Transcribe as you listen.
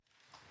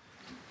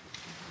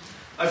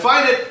I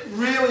find it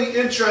really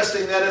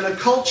interesting that in a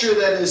culture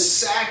that is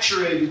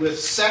saturated with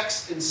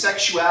sex and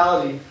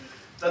sexuality,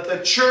 that the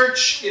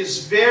church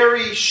is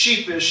very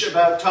sheepish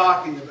about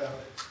talking about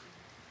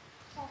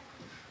it.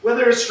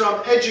 Whether it's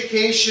from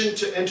education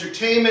to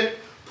entertainment,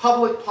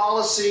 public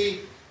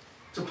policy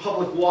to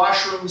public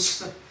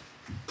washrooms,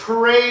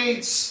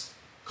 parades,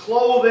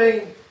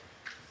 clothing,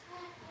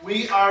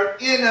 we are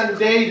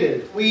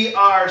inundated, we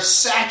are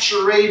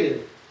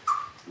saturated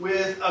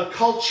with a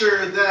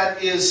culture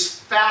that is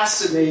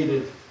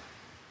fascinated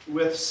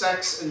with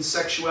sex and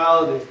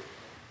sexuality.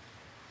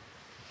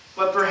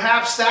 But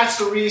perhaps that's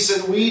the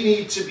reason we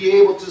need to be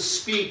able to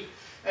speak,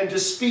 and to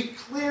speak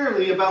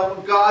clearly about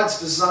what God's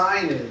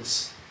design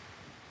is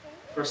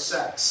for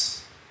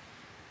sex.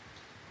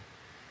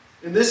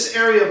 In this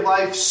area of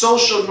life,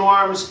 social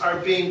norms are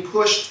being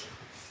pushed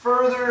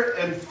further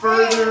and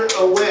further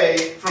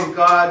away from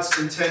God's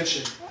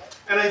intention.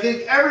 And I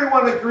think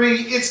everyone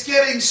agrees it's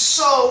getting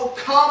so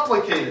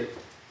complicated.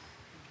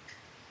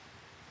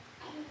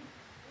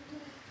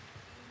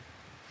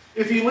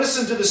 If you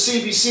listen to the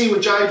CBC,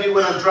 which I do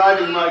when I'm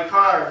driving my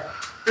car,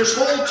 there's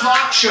whole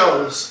talk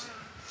shows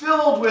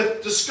filled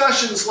with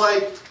discussions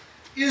like,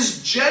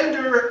 is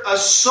gender a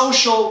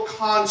social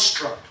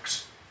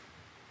construct?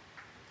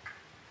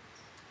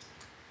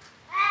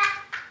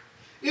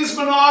 Is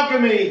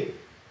monogamy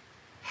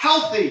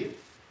healthy,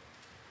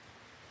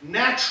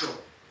 natural?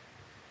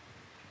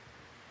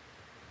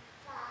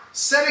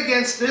 Set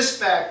against this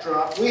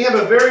backdrop, we have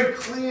a very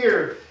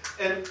clear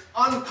and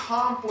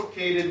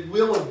uncomplicated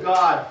will of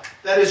God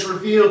that is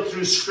revealed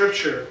through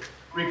Scripture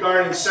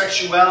regarding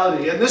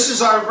sexuality. And this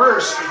is our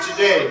verse for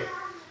today.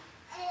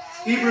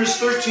 Hebrews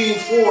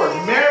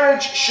 13:4.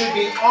 Marriage should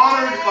be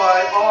honored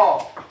by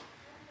all,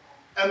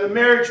 and the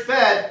marriage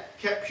bed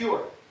kept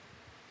pure.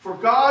 For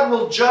God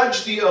will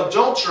judge the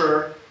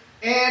adulterer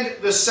and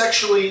the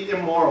sexually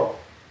immoral.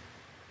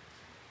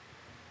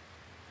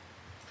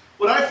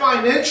 What I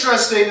find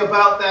interesting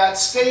about that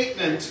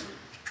statement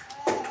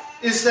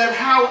is that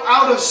how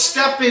out of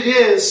step it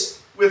is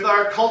with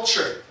our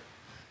culture.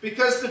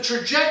 Because the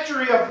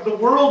trajectory of the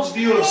world's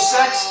view of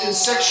sex and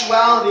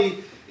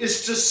sexuality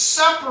is to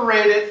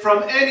separate it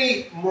from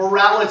any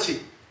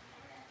morality.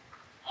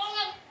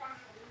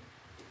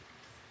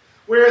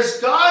 Whereas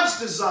God's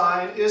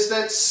design is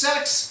that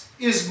sex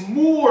is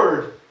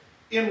moored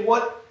in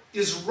what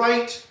is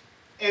right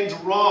and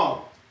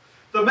wrong.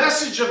 The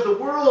message of the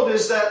world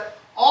is that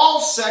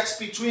all sex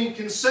between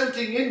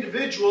consenting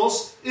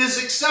individuals is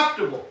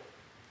acceptable.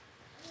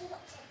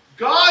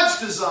 God's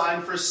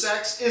design for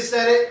sex is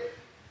that it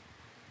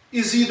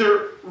is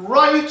either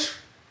right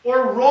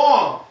or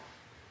wrong,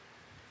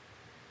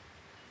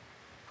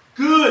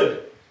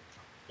 good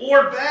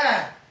or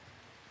bad,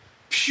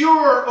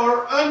 pure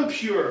or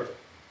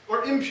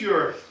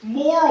impure,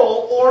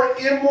 moral or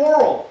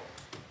immoral.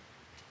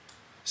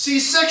 See,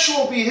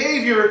 sexual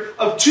behavior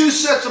of two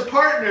sets of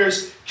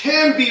partners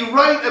can be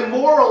right and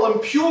moral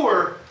and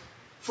pure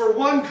for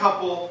one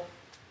couple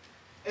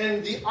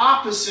and the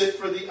opposite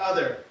for the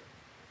other.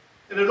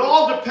 And it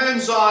all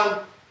depends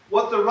on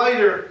what the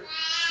writer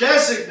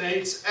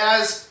designates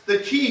as the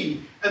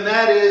key, and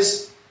that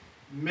is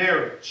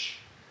marriage.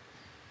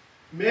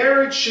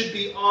 Marriage should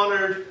be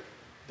honored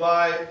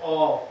by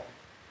all.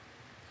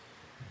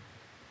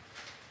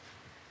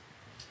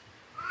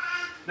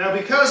 Now,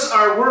 because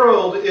our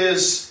world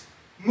is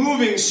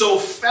moving so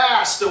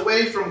fast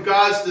away from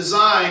God's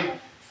design,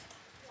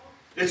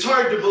 it's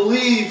hard to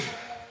believe,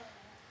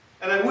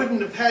 and I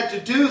wouldn't have had to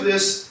do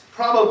this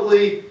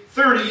probably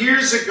 30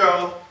 years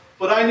ago,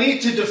 but I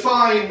need to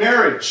define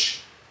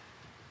marriage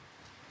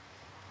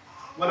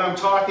when I'm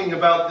talking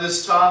about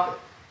this topic.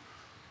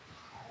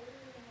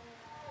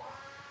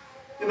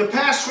 In the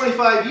past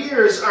 25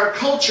 years, our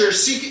culture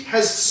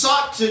has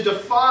sought to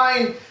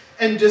define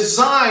and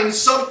design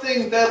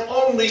something that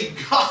only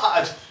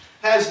God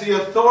has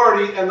the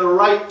authority and the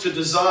right to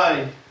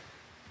design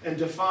and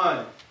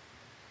define.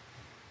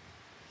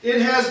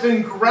 It has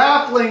been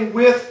grappling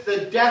with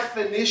the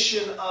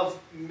definition of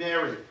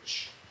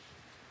marriage,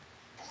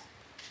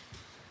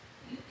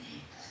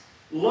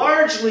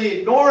 largely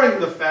ignoring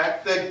the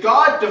fact that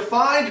God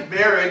defined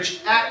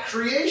marriage at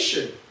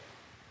creation.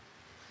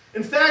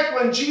 In fact,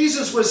 when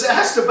Jesus was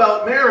asked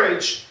about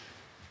marriage,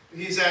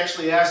 he's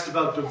actually asked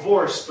about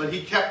divorce, but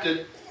he kept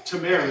it to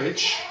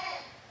marriage.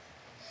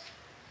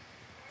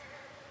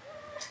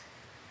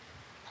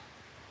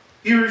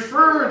 He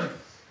referred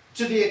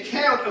to the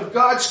account of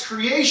God's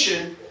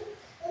creation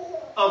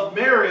of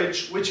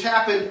marriage, which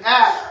happened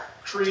at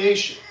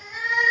creation.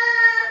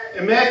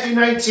 In Matthew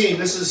 19,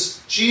 this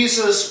is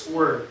Jesus'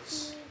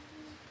 words.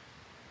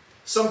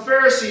 Some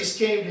Pharisees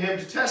came to him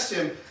to test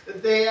him.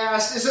 They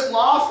asked, "Is it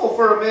lawful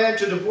for a man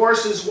to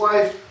divorce his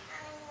wife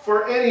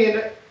for any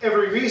and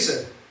every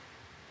reason?"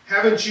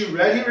 "Haven't you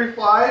read," he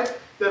replied,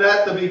 "that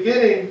at the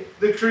beginning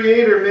the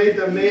Creator made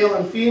them male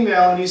and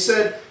female, and he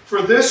said,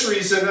 'For this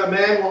reason a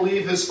man will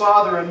leave his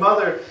father and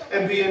mother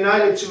and be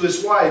united to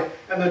his wife,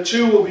 and the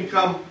two will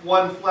become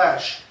one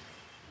flesh.'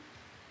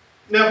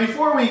 Now,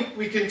 before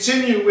we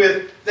continue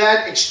with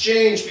that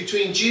exchange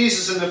between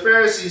Jesus and the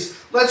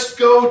Pharisees, let's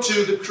go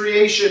to the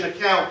creation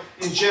account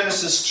in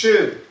Genesis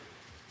 2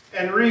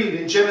 and read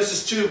in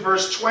Genesis 2,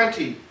 verse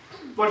 20.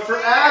 But for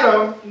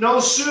Adam, no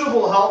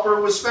suitable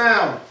helper was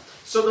found.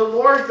 So the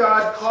Lord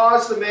God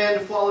caused the man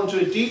to fall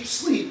into a deep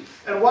sleep.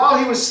 And while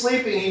he was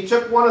sleeping, he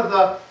took one of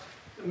the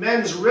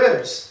man's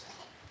ribs,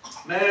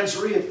 and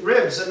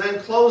then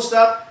closed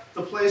up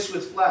the place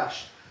with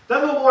flesh.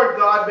 Then the Lord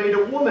God made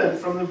a woman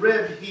from the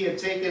rib he had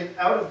taken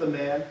out of the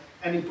man,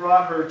 and he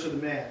brought her to the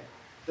man.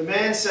 The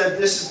man said,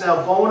 "This is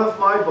now bone of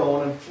my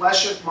bone and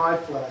flesh of my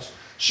flesh.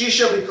 She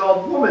shall be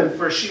called woman,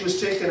 for she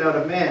was taken out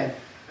of man.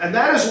 And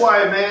that is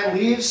why a man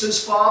leaves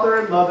his father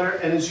and mother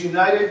and is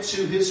united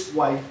to his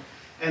wife,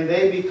 and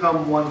they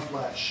become one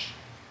flesh."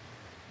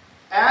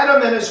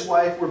 Adam and his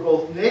wife were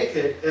both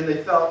naked, and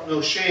they felt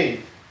no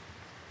shame.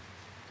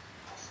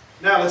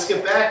 Now let's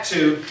get back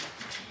to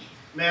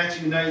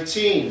Matthew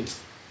 19.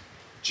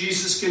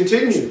 Jesus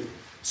continued.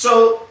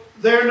 So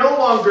they're no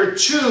longer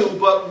two,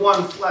 but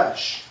one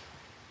flesh.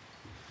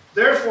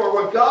 Therefore,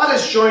 what God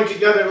has joined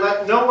together,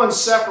 let no one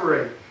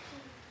separate.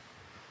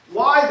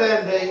 Why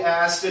then, they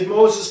asked, did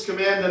Moses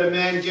command that a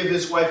man give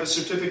his wife a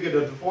certificate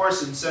of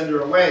divorce and send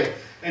her away?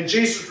 And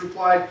Jesus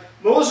replied,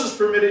 Moses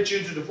permitted you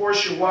to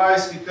divorce your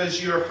wives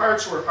because your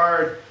hearts were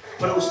hard,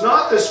 but it was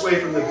not this way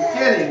from the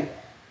beginning.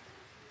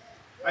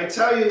 I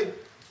tell you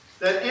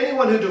that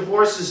anyone who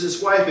divorces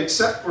his wife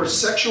except for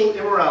sexual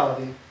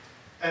immorality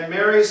and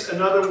marries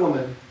another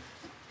woman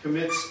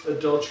commits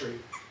adultery.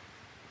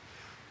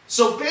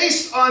 So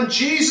based on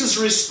Jesus'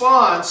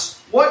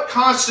 response, what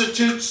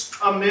constitutes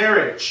a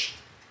marriage?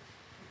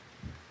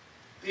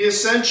 The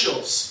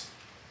essentials.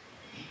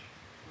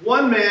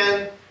 One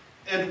man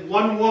and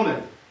one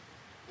woman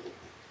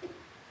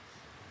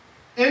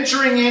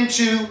entering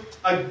into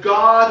a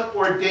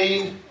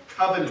God-ordained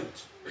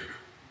covenant.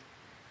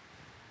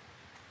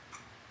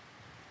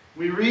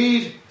 We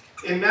read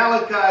in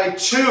Malachi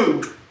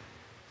 2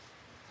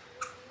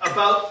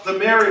 about the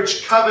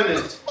marriage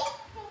covenant.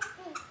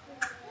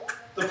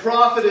 The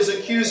prophet is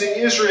accusing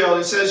Israel.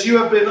 He says, you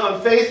have been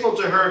unfaithful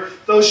to her,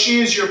 though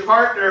she is your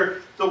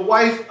partner, the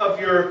wife of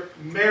your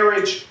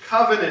marriage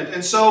covenant.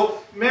 And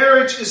so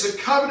marriage is a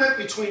covenant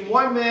between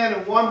one man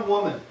and one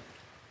woman.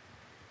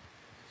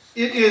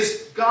 It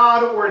is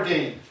God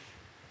ordained.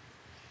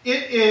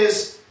 It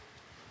is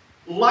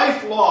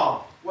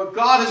lifelong. What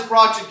God has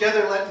brought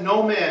together, let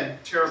no man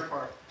tear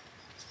apart.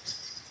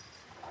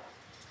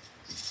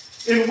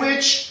 In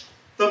which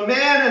the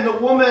man and the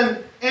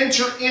woman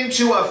enter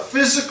into a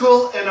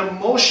physical and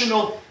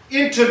emotional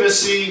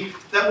intimacy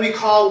that we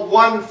call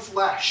one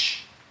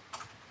flesh.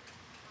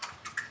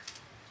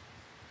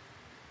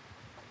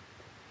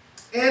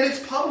 And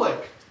it's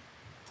public.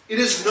 It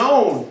is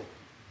known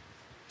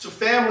to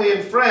family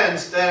and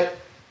friends that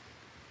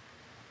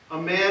a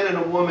man and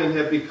a woman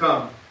have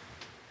become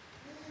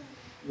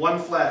one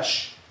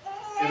flesh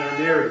and are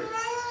married.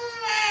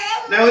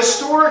 Now,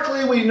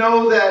 historically, we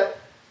know that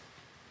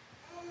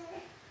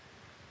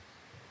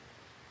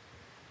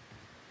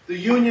the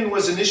union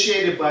was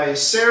initiated by a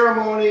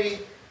ceremony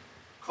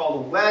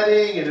called a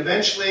wedding, and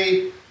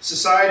eventually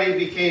society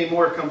became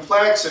more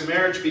complex and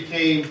marriage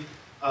became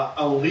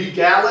a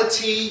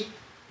legality.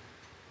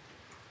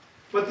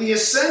 But the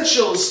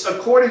essentials,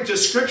 according to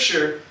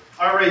Scripture,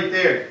 are right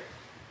there.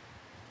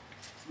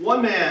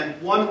 One man,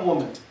 one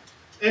woman,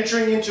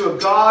 entering into a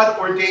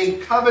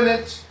God-ordained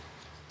covenant,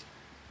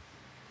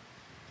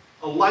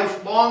 a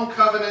lifelong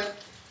covenant,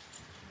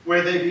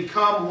 where they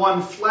become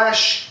one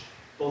flesh,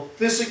 both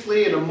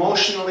physically and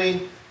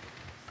emotionally,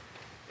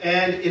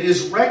 and it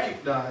is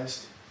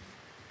recognized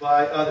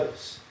by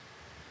others.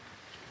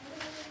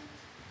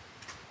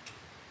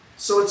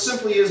 So it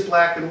simply is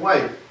black and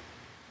white.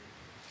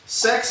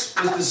 Sex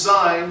was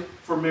designed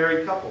for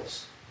married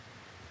couples.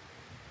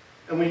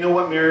 And we know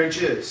what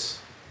marriage is.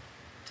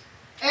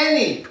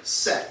 Any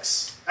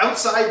sex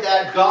outside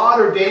that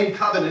God-ordained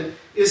covenant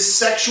is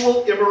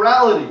sexual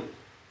immorality.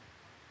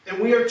 And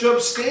we are to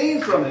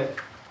abstain from it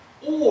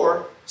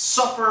or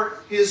suffer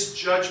his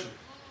judgment.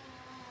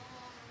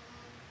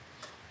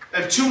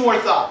 I have two more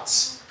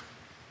thoughts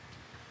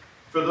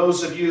for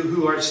those of you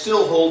who are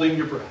still holding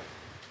your breath.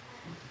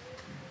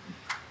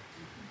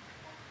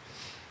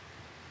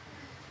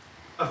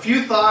 A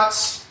few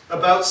thoughts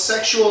about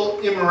sexual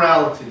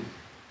immorality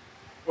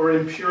or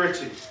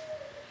impurity.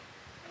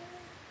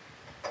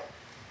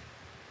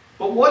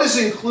 But what is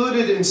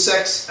included in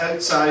sex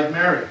outside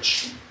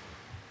marriage?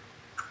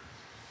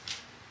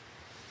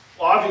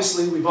 Well,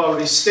 obviously, we've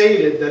already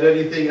stated that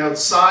anything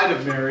outside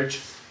of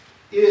marriage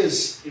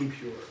is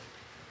impure.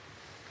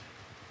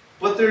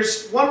 But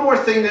there's one more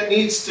thing that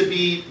needs to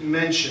be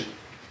mentioned.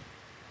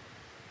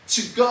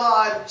 To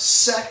God,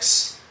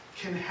 sex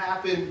can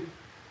happen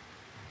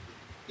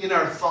in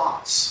our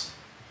thoughts.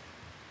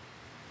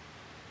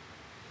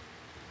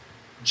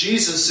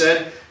 Jesus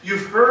said,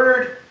 you've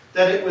heard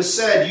that it was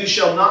said, you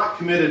shall not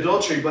commit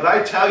adultery, but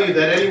I tell you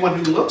that anyone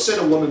who looks at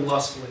a woman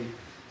lustfully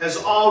has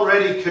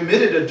already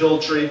committed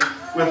adultery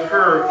with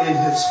her in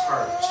his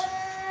heart.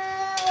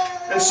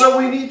 And so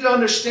we need to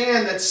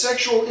understand that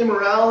sexual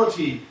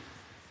immorality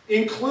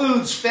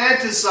includes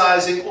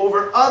fantasizing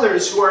over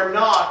others who are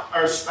not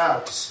our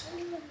spouse.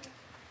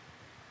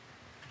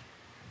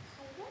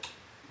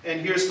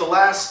 And here's the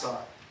last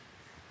thought.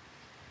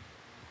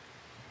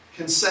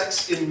 Can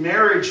sex in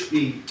marriage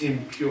be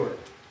impure?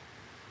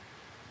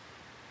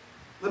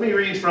 Let me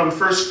read from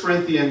 1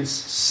 Corinthians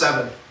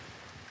 7.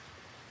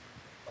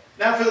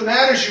 Now, for the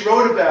matters you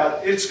wrote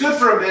about, it's good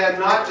for a man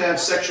not to have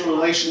sexual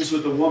relations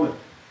with a woman.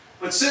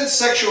 But since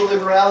sexual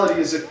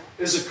immorality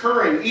is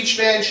occurring, each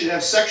man should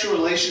have sexual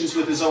relations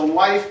with his own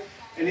wife,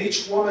 and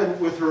each woman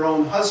with her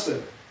own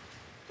husband.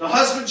 The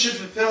husband should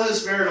fulfill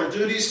his marital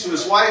duties to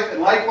his wife,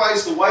 and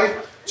likewise the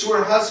wife to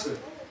her husband.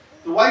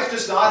 The wife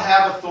does not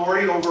have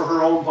authority over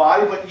her own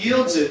body, but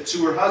yields it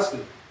to her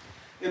husband.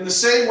 In the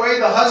same way,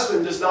 the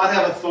husband does not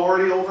have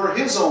authority over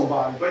his own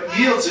body, but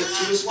yields it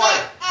to his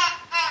wife.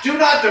 Do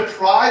not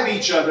deprive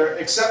each other,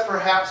 except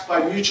perhaps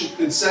by mutual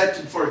consent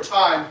and for a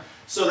time,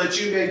 so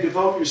that you may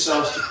devote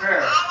yourselves to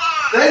prayer.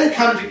 Then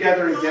come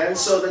together again,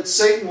 so that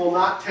Satan will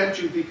not tempt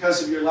you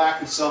because of your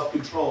lack of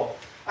self-control.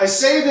 I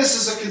say this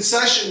as a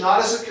concession,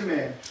 not as a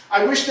command.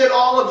 I wish that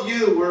all of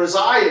you were as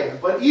I am,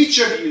 but each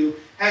of you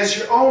has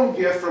your own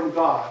gift from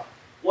God.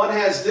 One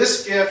has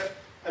this gift,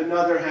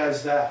 another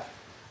has that.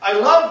 I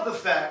love the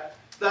fact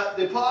that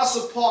the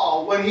Apostle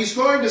Paul, when he's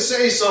going to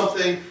say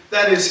something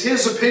that is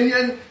his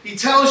opinion, he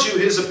tells you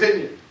his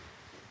opinion.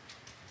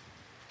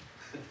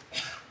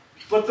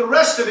 But the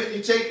rest of it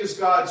you take as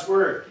God's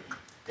word.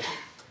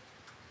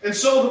 And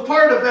so the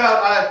part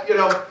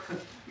about,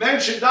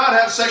 men should not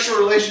have sexual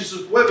relations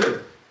with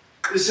women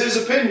is his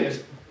opinion.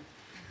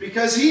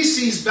 Because he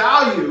sees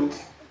value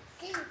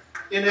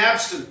in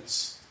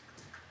abstinence.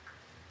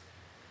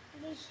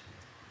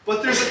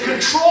 But there's a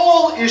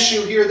control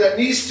issue here that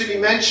needs to be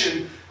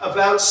mentioned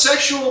about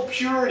sexual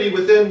purity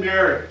within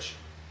marriage.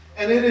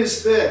 And it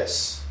is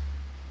this.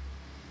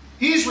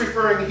 He's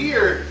referring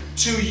here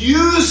to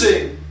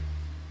using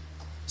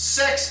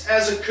sex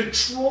as a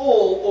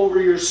control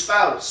over your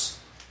spouse.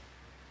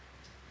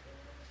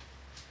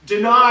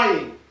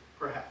 Denying,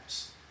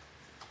 perhaps.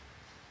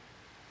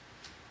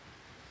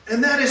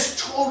 And that is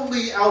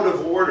totally out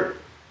of order.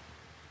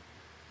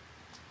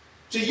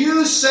 To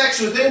use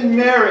sex within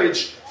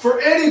marriage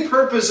for any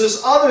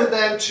purposes other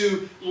than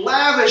to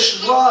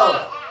lavish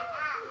love,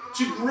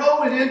 to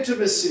grow in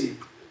intimacy,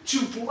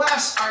 to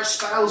bless our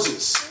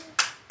spouses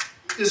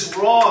is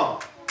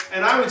wrong,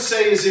 and I would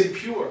say is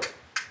impure.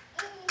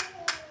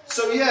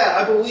 So yeah,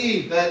 I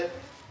believe that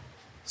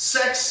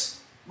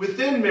sex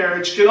within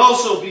marriage can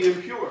also be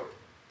impure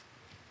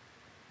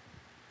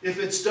if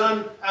it's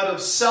done out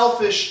of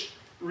selfish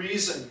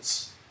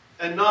reasons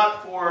and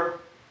not for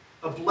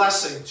a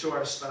blessing to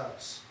our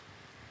spouse.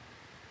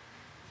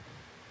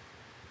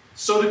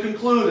 So to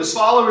conclude, as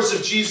followers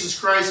of Jesus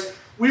Christ,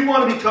 we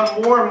want to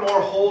become more and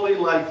more holy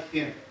like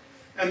Him.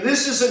 And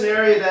this is an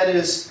area that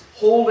is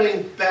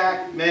holding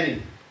back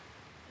many.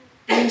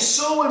 Being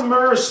so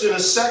immersed in a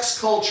sex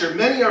culture,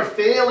 many are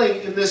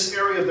failing in this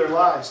area of their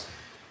lives.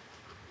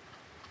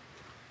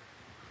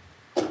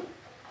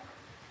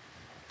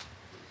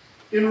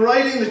 In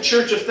writing the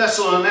church of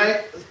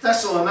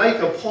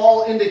Thessalonica,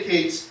 Paul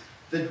indicates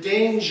the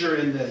danger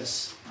in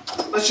this.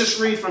 Let's just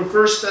read from 1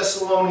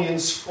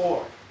 Thessalonians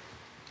 4.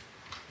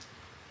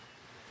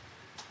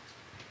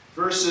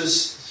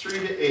 Verses 3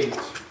 to 8.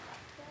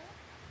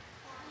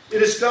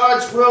 It is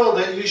God's will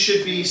that you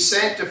should be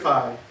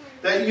sanctified,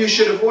 that you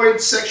should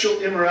avoid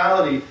sexual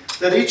immorality,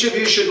 that each of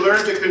you should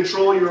learn to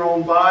control your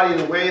own body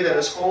in a way that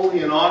is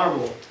holy and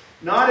honorable,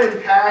 not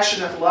in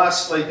passionate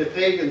lust like the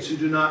pagans who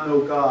do not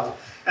know God,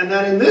 and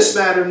that in this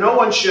matter no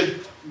one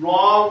should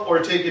wrong or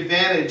take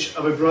advantage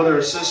of a brother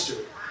or sister.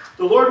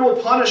 The Lord will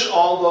punish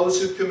all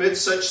those who commit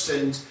such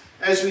sins,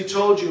 as we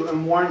told you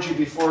and warned you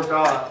before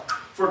God.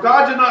 For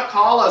God did not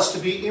call us to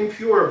be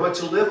impure, but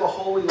to live a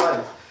holy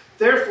life.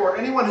 Therefore,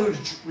 anyone who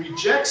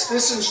rejects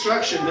this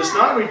instruction does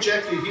not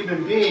reject a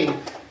human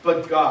being,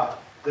 but God,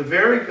 the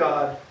very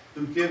God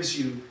who gives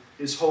you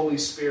His Holy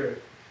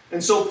Spirit.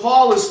 And so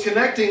Paul is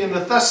connecting in the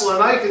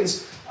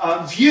Thessalonians'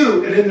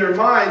 view and in their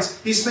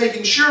minds. He's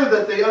making sure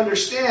that they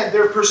understand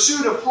their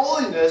pursuit of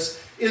holiness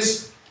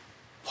is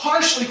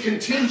partially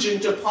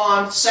contingent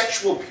upon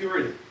sexual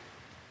purity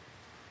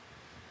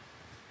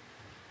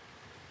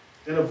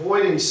and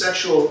avoiding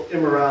sexual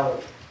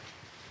immorality.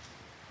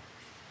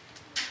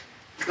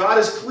 God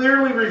has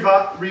clearly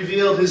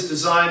revealed His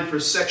design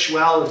for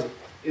sexuality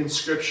in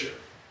Scripture.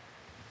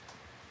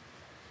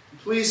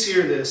 Please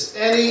hear this.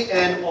 Any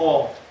and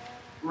all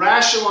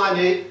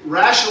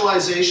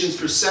rationalizations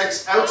for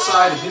sex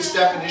outside of His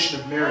definition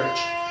of marriage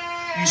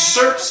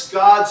usurps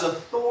God's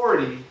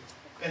authority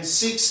and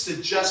seeks to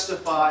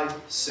justify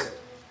sin.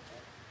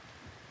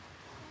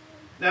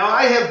 Now,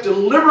 I have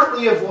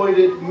deliberately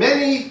avoided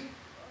many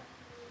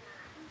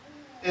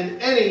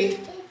and any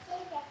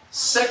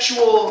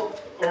sexual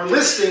or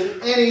listing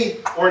any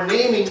or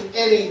naming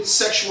any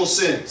sexual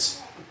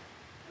sins.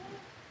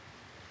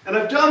 And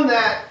I've done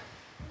that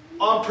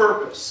on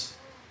purpose.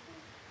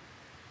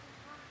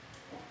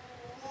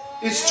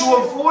 is to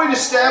avoid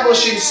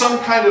establishing some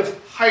kind of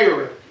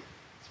hierarchy.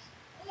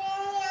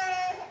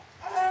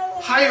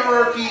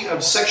 Hierarchy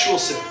of sexual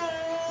sin.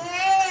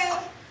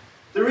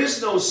 There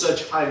is no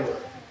such hierarchy.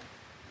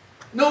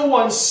 No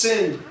one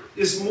sin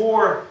is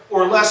more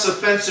or less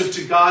offensive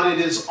to God. It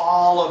is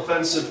all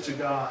offensive to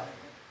God.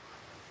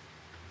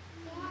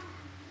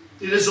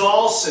 It is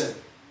all sin.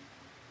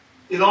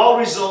 It all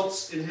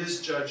results in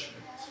His judgment.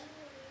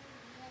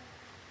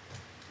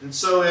 And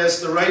so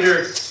as the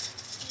writer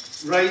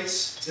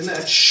writes in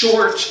that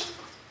short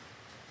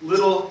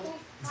little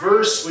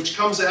verse which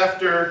comes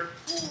after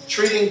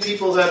treating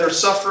people that are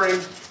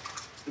suffering,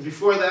 and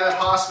before that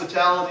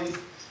hospitality,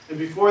 and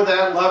before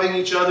that loving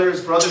each other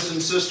as brothers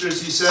and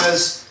sisters, he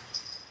says,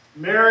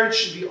 marriage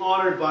should be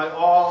honored by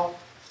all,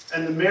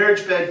 and the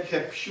marriage bed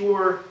kept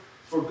pure,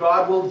 for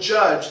God will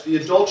judge the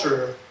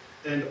adulterer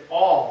and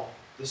all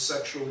the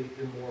sexually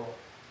immoral.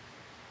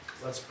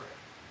 Let's pray.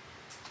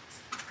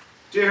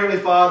 Dear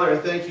Heavenly Father, I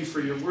thank you for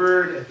your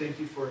word. I thank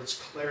you for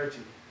its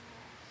clarity.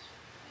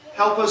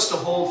 Help us to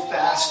hold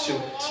fast to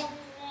it.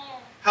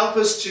 Help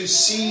us to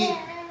see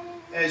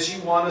as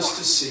you want us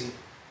to see.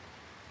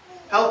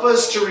 Help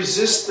us to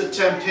resist the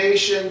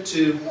temptation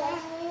to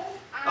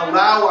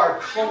allow our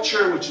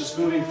culture, which is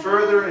moving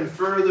further and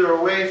further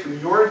away from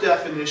your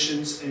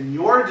definitions and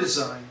your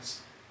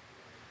designs,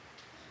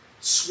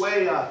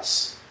 sway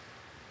us.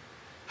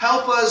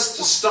 Help us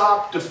to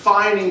stop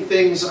defining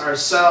things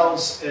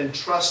ourselves and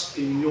trust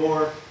in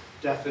your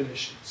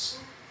definitions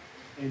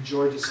and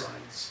your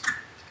designs.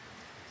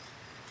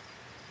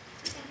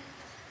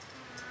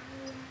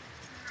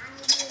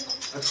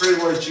 I pray,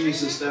 Lord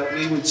Jesus, that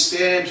we would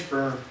stand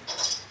firm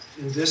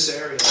in this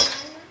area,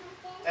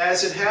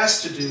 as it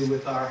has to do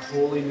with our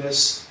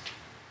holiness.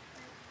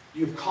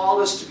 You've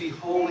called us to be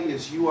holy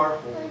as you are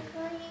holy.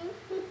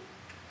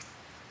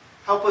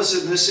 Help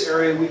us in this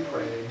area, we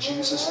pray. In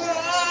Jesus' name.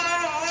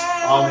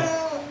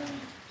 Amen.